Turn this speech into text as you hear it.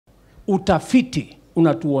utafiti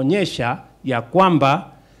unatuonyesha ya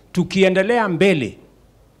kwamba tukiendelea mbele,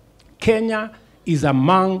 Kenya is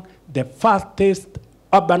among the fastest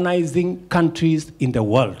urbanizing countries in the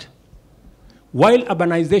world. While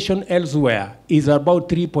urbanization elsewhere is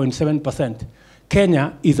about 3.7%,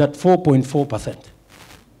 Kenya is at 4.4%.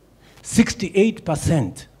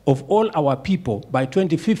 68% of all our people by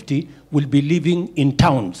 2050 will be living in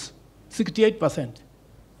towns. 68%.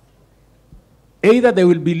 Either they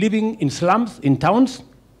will be living in slums, in towns,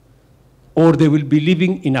 or they will be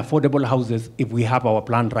living in affordable houses if we have our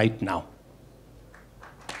plan right now.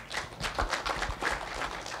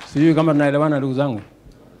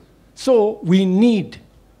 So we need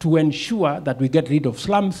to ensure that we get rid of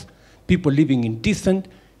slums, people living in decent.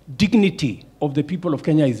 Dignity of the people of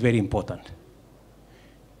Kenya is very important.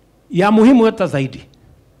 Ya muhimu hata zaidi.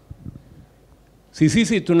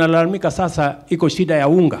 Sisi tunalalamika sasa iko shida ya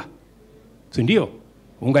unga. Si ndio?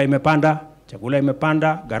 Unga imepanda, chakula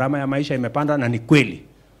imepanda, gharama ya maisha imepanda, na ni kweli.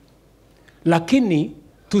 Lakini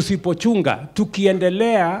tusipochunga,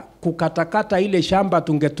 tukiendelea kukatakata ile shamba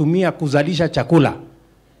tungetumia kuzalisha chakula,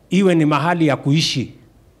 iwe ni mahali ya kuishi.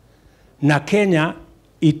 Na Kenya,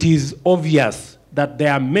 it is obvious that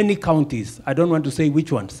there are many counties, I don't want to say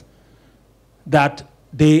which ones, that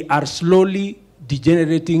they are slowly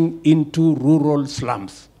degenerating into rural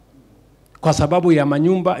slums. Kwa sababu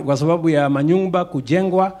ya manyumba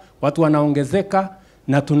kujengwa, watu wanaongezeka,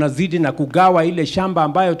 na tunazidi na kugawa ile shamba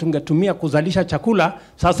ambayo tungetumia kuzalisha chakula,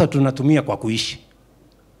 sasa tunatumia kwa kuishi.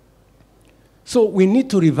 So we need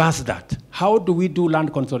to reverse that. How do we do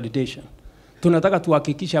land consolidation? Tunataka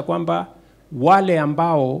tuhakikisha kwamba wale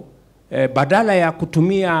ambao badala ya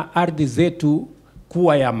kutumia ardhi zetu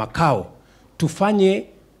kuwa ya makao, tufanye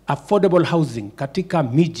affordable housing katika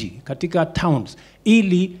miji, katika towns,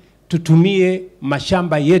 ili tutumie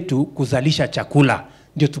mashamba yetu kuzalisha chakula,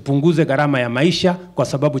 ndio tupunguze gharama ya maisha, kwa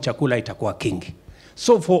sababu chakula itakuwa kingi.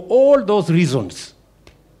 So for all those reasons,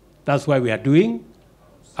 that's why we are doing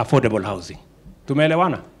affordable housing.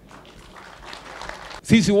 Tumeelewana?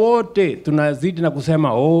 Sisi wote tunazidi na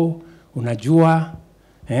kusema, unajua,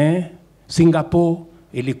 Singapore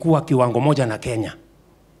ilikuwa kiwango moja na Kenya.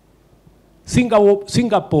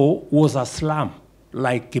 Singapore was a slum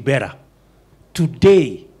like Kibera.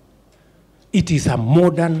 Today, it is a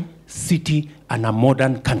modern city and a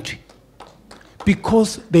modern country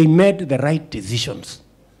because they made the right decisions.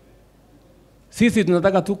 Sisi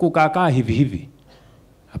tunataka tu kukaa hivi.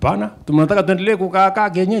 Hapana, tunataka tuendelee kukaa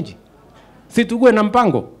kienyeji. Si tuwe na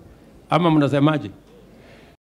mpango, ama mnasemaje?